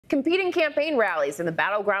competing campaign rallies in the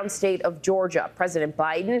battleground state of Georgia. President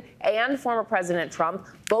Biden and former President Trump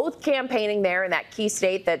both campaigning there in that key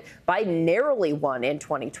state that Biden narrowly won in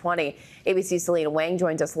 2020. ABC's Selena Wang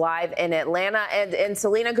joins us live in Atlanta. And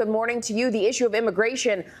Selena, good morning to you. The issue of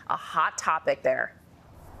immigration, a hot topic there.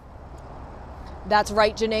 That's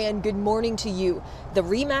right, Janae, and good morning to you. The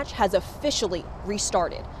rematch has officially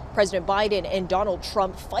restarted. President Biden and Donald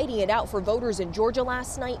Trump fighting it out for voters in Georgia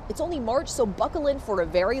last night. It's only March, so buckle in for a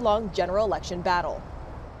very long general election battle.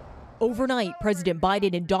 Overnight, President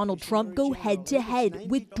Biden and Donald Trump go head-to-head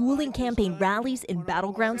with dueling campaign rallies in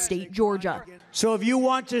battleground state Georgia. So if you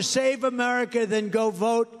want to save America, then go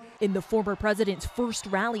vote. In the former president's first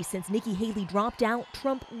rally since Nikki Haley dropped out,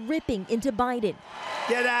 Trump ripping into Biden.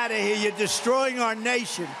 Get out of here. You're destroying our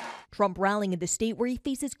nation. Trump rallying in the state where he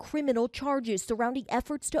faces criminal charges surrounding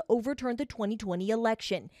efforts to overturn the 2020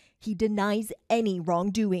 election. He denies any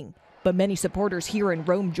wrongdoing. But many supporters here in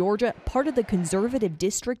Rome, Georgia, part of the conservative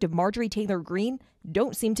district of Marjorie Taylor Greene,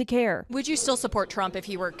 don't seem to care. Would you still support Trump if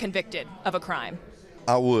he were convicted of a crime?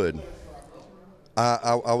 I would.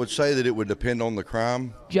 I would say that it would depend on the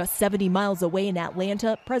crime. Just 70 miles away in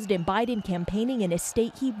Atlanta, President Biden campaigning in a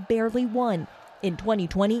state he barely won. In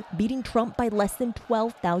 2020, beating Trump by less than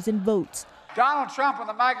 12,000 votes. Donald Trump and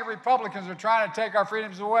the MAGA Republicans are trying to take our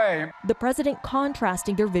freedoms away. The president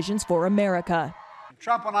contrasting their visions for America.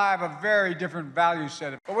 Trump and I have a very different value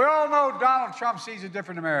set. But we all know Donald Trump sees a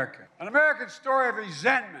different America. An American story of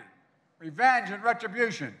resentment, revenge, and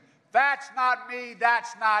retribution. That's not me,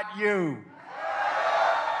 that's not you.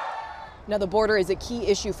 Now, the border is a key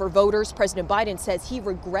issue for voters. President Biden says he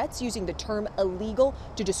regrets using the term illegal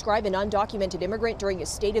to describe an undocumented immigrant during his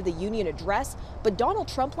State of the Union address. But Donald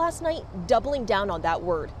Trump last night doubling down on that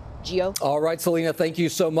word. Gio? All right, Selena, thank you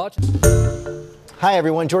so much. Hi,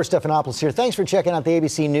 everyone. George Stephanopoulos here. Thanks for checking out the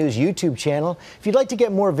ABC News YouTube channel. If you'd like to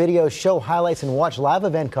get more videos, show highlights, and watch live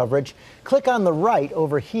event coverage, click on the right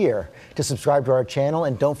over here to subscribe to our channel.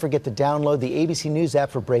 And don't forget to download the ABC News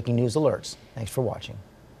app for breaking news alerts. Thanks for watching.